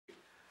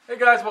Hey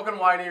guys, welcome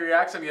to YusofA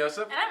Reacts. I'm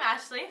Yusuf. And I'm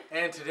Ashley.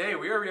 And today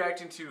we are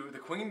reacting to the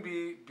Queen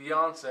Bee,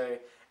 Beyonce,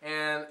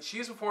 and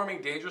she's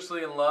performing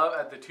Dangerously in Love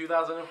at the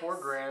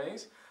 2004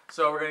 Grammys.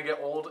 So we're going to get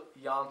old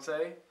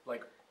Beyonce,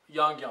 like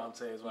young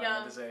Beyonce is what I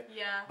meant to say.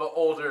 Yeah. But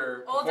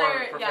older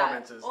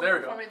performances. Yeah, there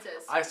we go.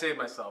 I saved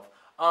myself.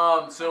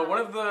 So one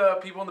of the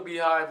people in the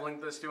Beehive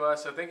linked this to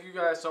us, so thank you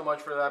guys so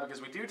much for that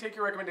because we do take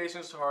your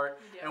recommendations to heart,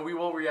 and we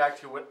will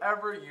react to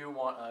whatever you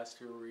want us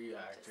to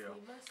react to.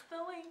 Leave us the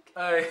link.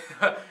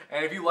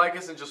 And if you like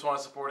us and just want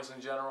to support us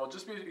in general,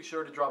 just be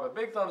sure to drop a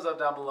big thumbs up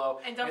down below.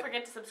 And don't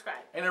forget to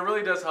subscribe. And it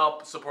really does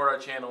help support our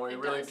channel. We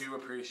really do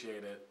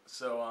appreciate it.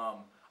 So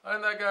other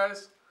than that,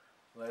 guys,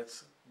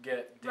 let's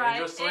get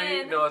dangerously.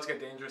 Right no, let's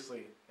get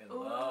dangerously in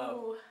love.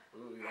 Ooh,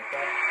 you like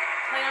that?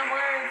 Play on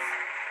words.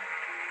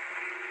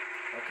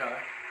 Okay.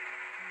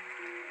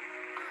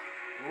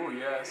 Ooh,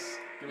 yes.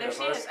 Give me There that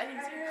she buzz. is. I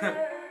can see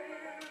her.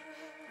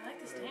 I like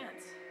this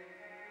dance.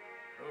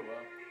 Oh,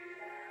 wow.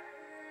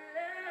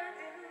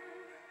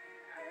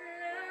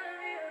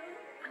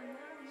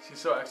 She's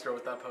so extra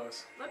with that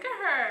pose. Look at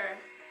her.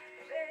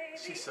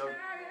 She's so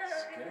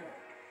skinny.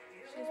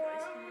 She's really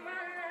skinny.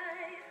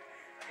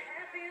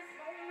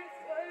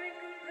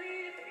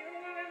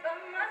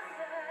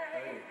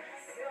 Hey.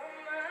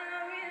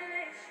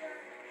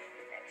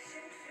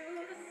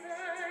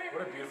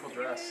 What a beautiful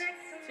dress.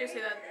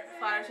 Seriously, that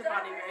flatters her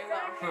body very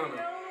well.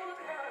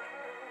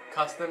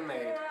 Custom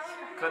made.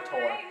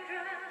 Couture.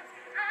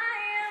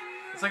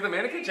 It's like the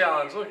mannequin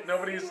challenge. Look,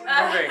 nobody's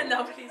moving.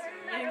 Nobody's moving.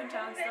 Mannequin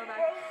challenge still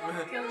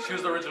back. She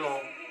was the original.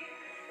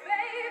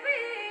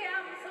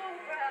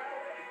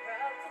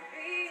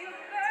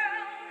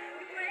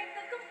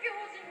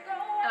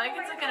 I like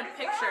it's like in a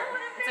picture.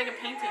 It's like a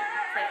painting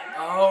frame.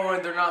 Oh,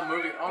 and they're not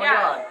moving. Oh my yeah,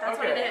 god. That's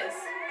okay. what it is.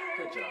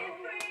 Good job.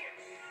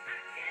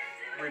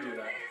 Redo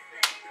that.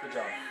 Good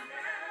job.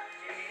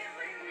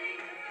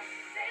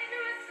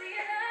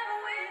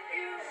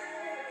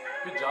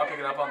 Good job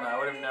picking up on that. I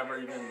would have never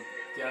even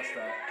guessed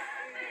that.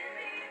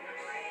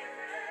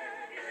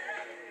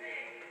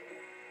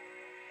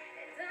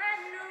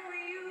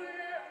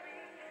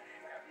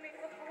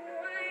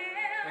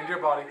 And your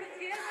body.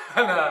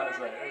 No, it's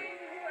like,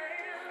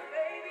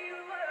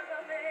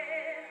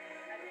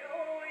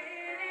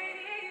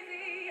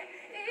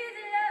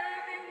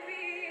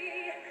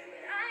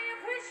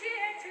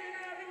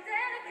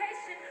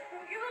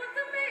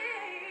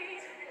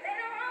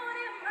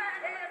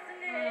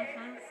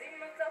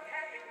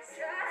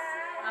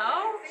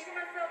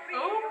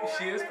 Oh,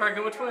 she is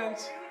pregnant with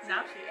twins.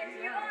 now she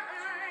is, yeah.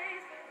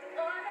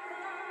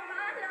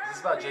 Is this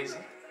about Jay-Z?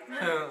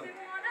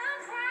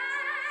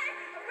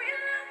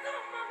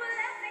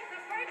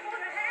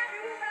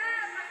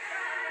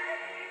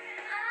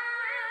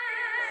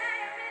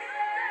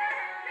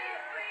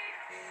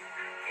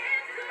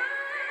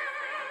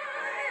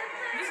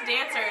 This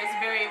dancer is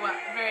very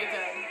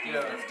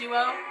good. This duo,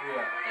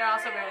 Yeah. they're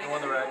also very The good.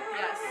 one in the red?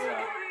 Yes.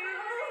 Yeah.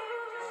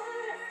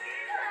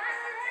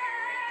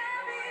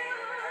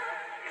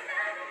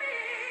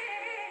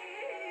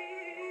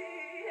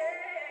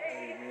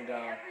 Hey, bring it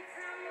down.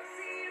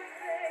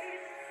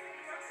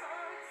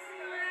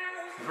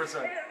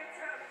 Percent.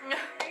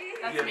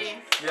 That's yes.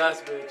 me.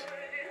 Yes, bitch.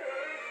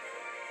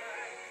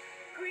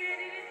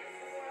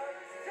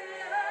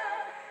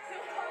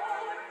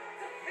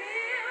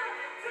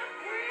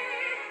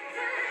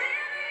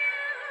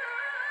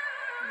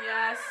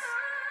 Yes.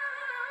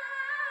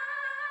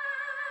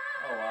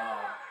 Oh, wow.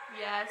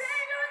 Yes.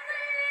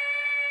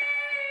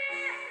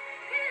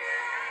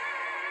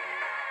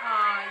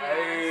 Oh, yes.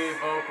 Hey,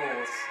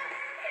 vocals.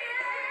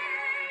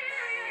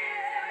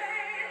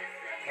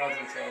 That was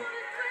insane.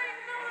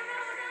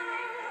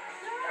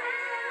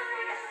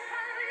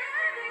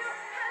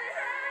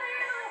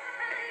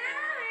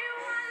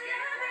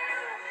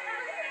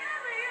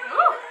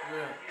 Ooh,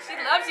 Yeah. she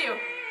loves you.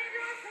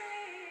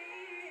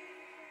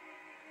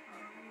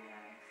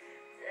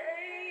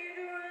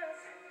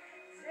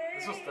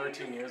 This was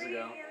 13 years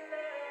ago.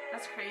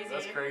 That's crazy.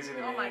 That's crazy to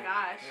me. Oh my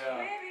gosh.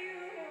 Yeah.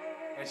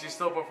 And she's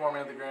still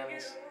performing at the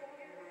Grammys.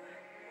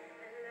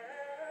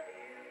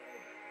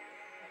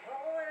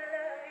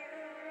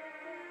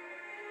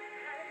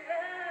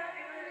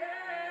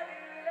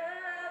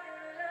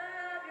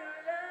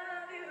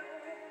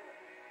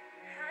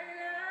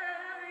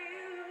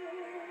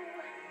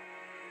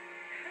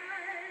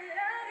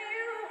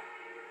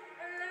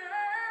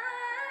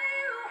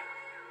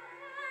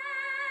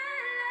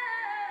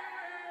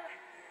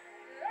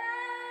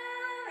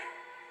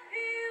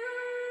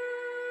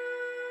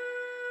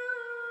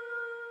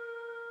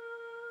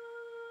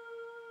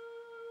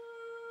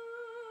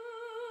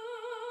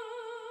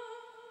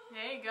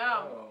 There you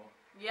go. Oh.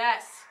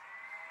 Yes.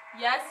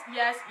 Yes,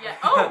 yes, yes.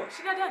 Oh,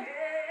 she got done.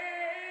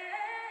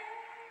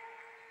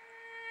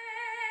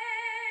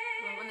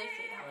 Well, when they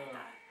fade out like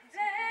that.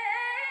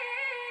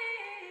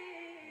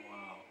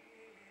 Wow.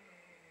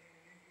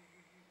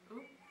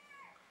 Ooh.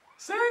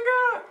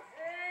 Sanga!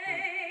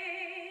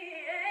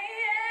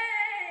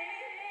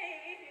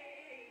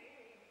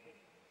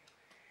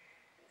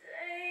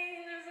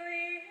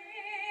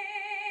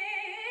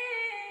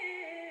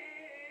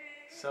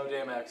 So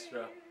damn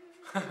extra.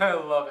 I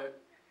love it.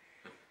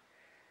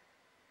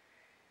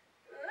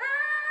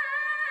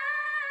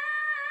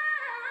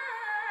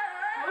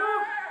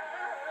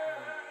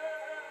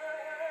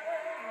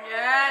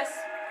 Yes,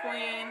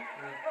 queen.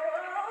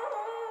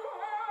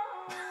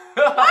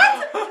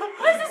 What?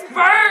 What is this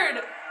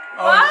bird?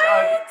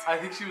 What? I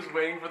think she was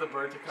waiting for the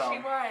bird to come. She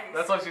was.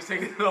 That's why she's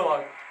taking so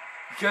long.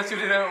 Guess who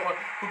didn't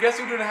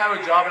have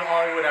a job in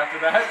Hollywood after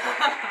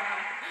that?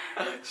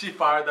 She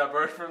fired that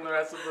bird from the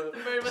rest of the.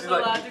 The bird was she's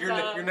allowed like, to you're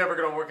come. never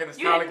gonna work in this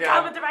You town didn't again.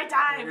 come at the right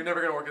time. You're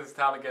never gonna work in this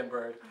town again,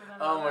 bird.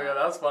 Oh my god,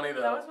 that was funny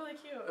though. That was really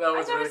cute. That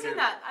was I've never really seen cute.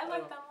 that. I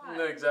like that a lot.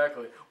 No,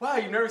 exactly. Wow,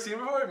 you've never seen it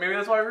before? Maybe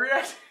that's why we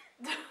reacted.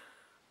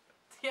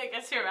 Yeah, I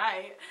guess you're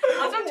right. It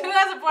was from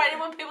 2004. I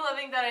didn't want people to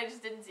think that I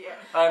just didn't see it.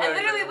 I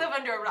literally live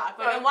under a rock.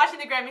 Like, I'm watching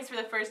the Grammys for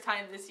the first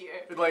time this year.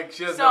 Like,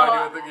 she has no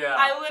idea what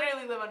I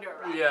literally live under a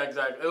rock. Yeah,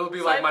 exactly. It will be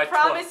So like I my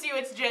promise you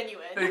it's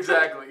genuine.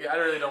 Exactly. Yeah, I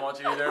really don't want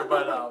you either,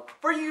 but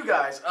for you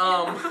guys.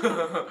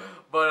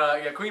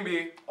 Yeah, Queen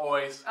Bee,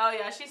 always. Oh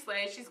yeah, she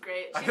slays. She's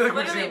great. I She's feel like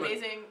we've literally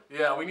seen amazing.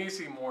 Yeah, we need to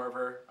see more of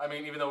her. I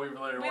mean, even though we've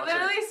literally watched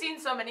literally seen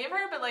so many of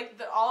her, but like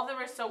all of them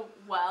are so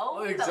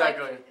well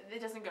exactly. that, like,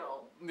 it doesn't get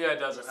old. Yeah, it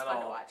doesn't It's at fun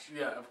all. to watch.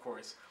 Yeah, of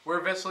course. We're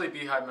eventually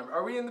Beehive members.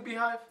 Are we in the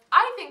Beehive?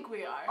 I think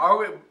we are. Are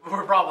we?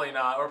 We're probably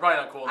not. We're probably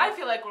not cool enough. I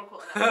feel like we're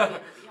cool enough to be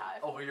in the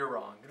Beehive. Oh, you're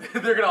wrong.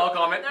 They're gonna all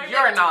comment. They're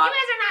You're like, not. You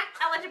guys are not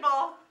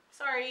eligible.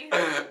 Sorry.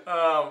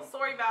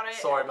 Sorry about it.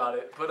 Sorry about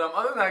it. But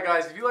other than that,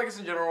 guys, if you like us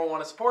in general and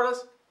want to support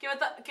us, give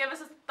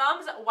us a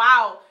thumbs up.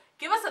 Wow.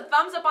 Give us a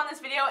thumbs up on this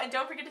video and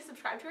don't forget to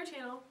subscribe to our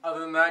channel. Other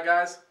than that,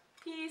 guys,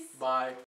 peace. Bye.